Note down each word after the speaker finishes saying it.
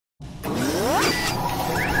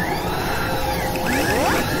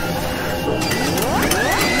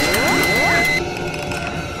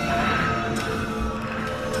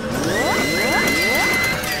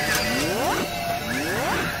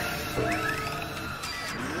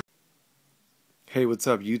Hey, what's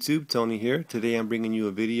up YouTube? Tony here. Today I'm bringing you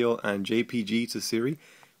a video on JpgToSiri.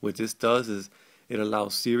 What this does is it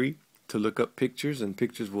allows Siri to look up pictures and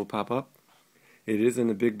pictures will pop up. It is in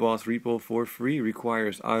the Big Boss repo for free,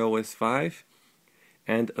 requires iOS 5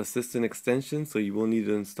 and Assistant extensions, so you will need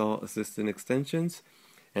to install Assistant extensions.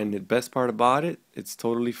 And the best part about it, it's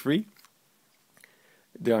totally free.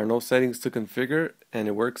 There are no settings to configure, and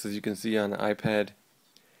it works as you can see on the iPad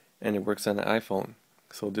and it works on the iPhone.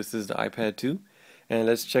 So this is the iPad 2. And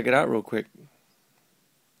let's check it out real quick.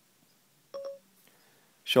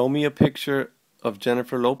 Show me a picture of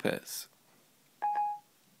Jennifer Lopez.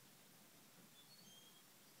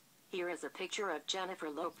 Here is a picture of Jennifer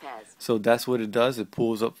Lopez. So that's what it does. It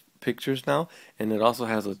pulls up pictures now, and it also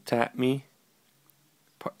has a tap me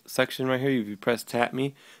section right here. If you press tap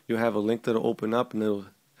me, you'll have a link that'll open up, and it'll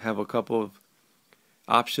have a couple of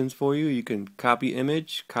options for you. You can copy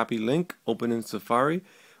image, copy link, open in Safari,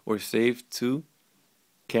 or save to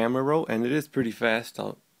camera roll, and it is pretty fast.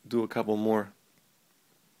 I'll do a couple more.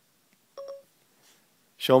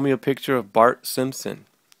 Show me a picture of Bart Simpson.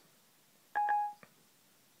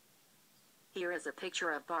 Here is a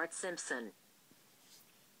picture of Bart Simpson.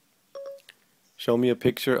 Show me a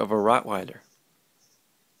picture of a Rottweiler.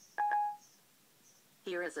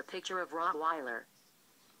 Here is a picture of Rottweiler.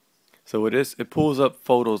 So it pulls up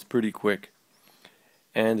photos pretty quick.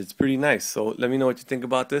 And it's pretty nice. So let me know what you think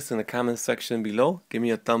about this in the comments section below. Give me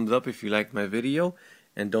a thumbs up if you liked my video.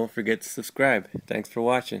 And don't forget to subscribe. Thanks for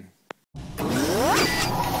watching.